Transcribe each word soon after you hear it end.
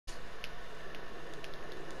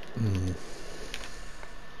Mm.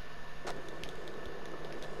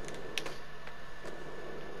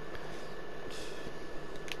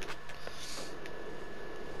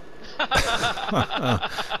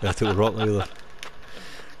 I took a Rottweiler.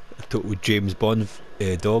 I took with James Bond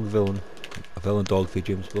dog villain. A villain dog for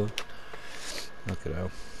James Bond. Look at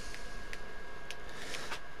that.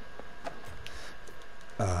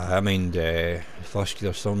 I mean, first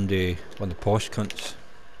year somebody, one of the posh cunts,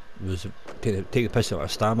 was take the piss out of a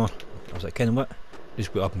stammer. I was like, Ken, what?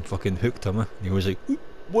 Just got up and fucking hooked him. And he was like,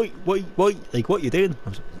 wait, like what you doing? I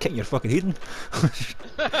was like, kicking your fucking head in.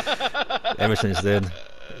 Ever since then,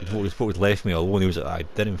 he's always left me alone. He was like, I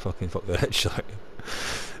didn't fucking fuck the rich. Like,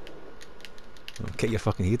 kick your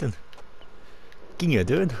fucking head in. What are you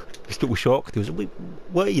doing? He's still shocked. He was like, wait,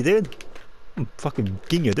 what are you doing? I'm fucking,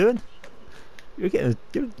 what are you doing? You're getting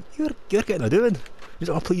a doing. He's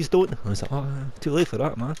like, oh please don't. I was like, oh, too late for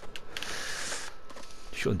that, man.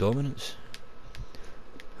 Showing dominance.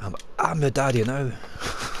 I'm the daddy now.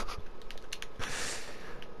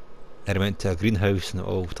 Then I went to a greenhouse and it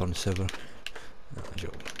all turned silver. No,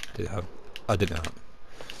 joke. I didn't have.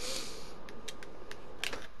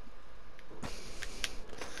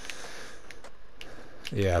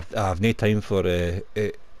 Yeah, I've no time for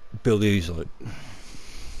bullies. Like,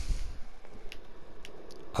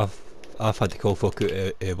 I've I've had to call folk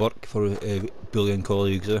out work for bullying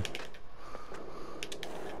colleagues. There's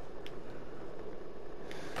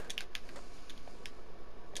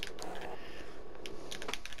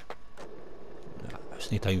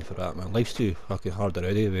no time for that, man. Life's too fucking hard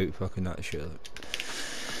already without fucking that shit. Like,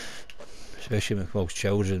 especially with most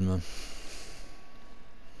children, man.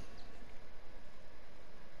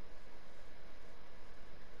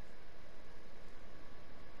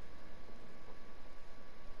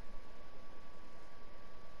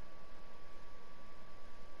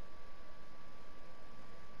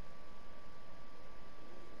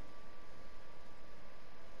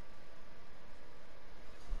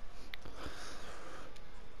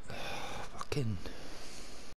 Fucking